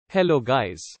Hello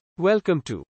guys. Welcome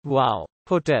to Wow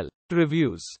Hotel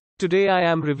Reviews. Today I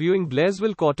am reviewing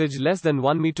Blairsville Cottage Less Than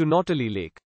 1 Me to Nottely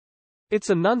Lake. It's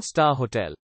a non-star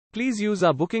hotel. Please use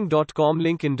our booking.com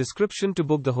link in description to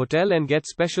book the hotel and get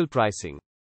special pricing.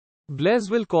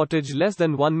 Blairsville Cottage Less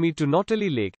Than 1 Me to Nottely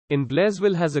Lake in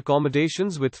Blairsville has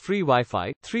accommodations with free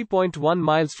Wi-Fi, 3.1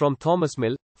 miles from Thomas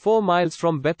Mill, 4 miles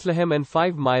from Bethlehem and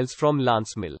 5 miles from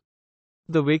Lance Mill.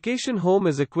 The vacation home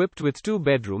is equipped with 2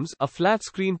 bedrooms, a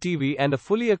flat-screen TV and a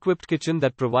fully equipped kitchen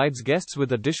that provides guests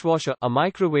with a dishwasher, a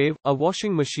microwave, a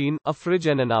washing machine, a fridge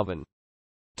and an oven.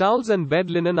 Towels and bed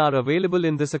linen are available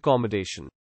in this accommodation.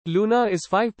 Lewner is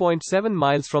 5.7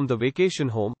 miles from the vacation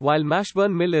home, while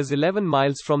Mashburn Mill is 11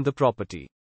 miles from the property.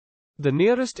 The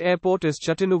nearest airport is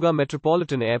Chattanooga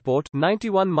Metropolitan Airport,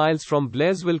 91 miles from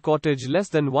Blairsville Cottage Less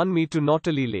Than 1 Me to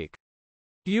Nottely Lake.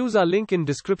 Use our link in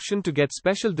description to get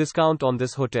special discount on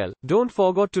this hotel. Don't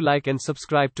forget to like and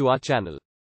subscribe to our channel.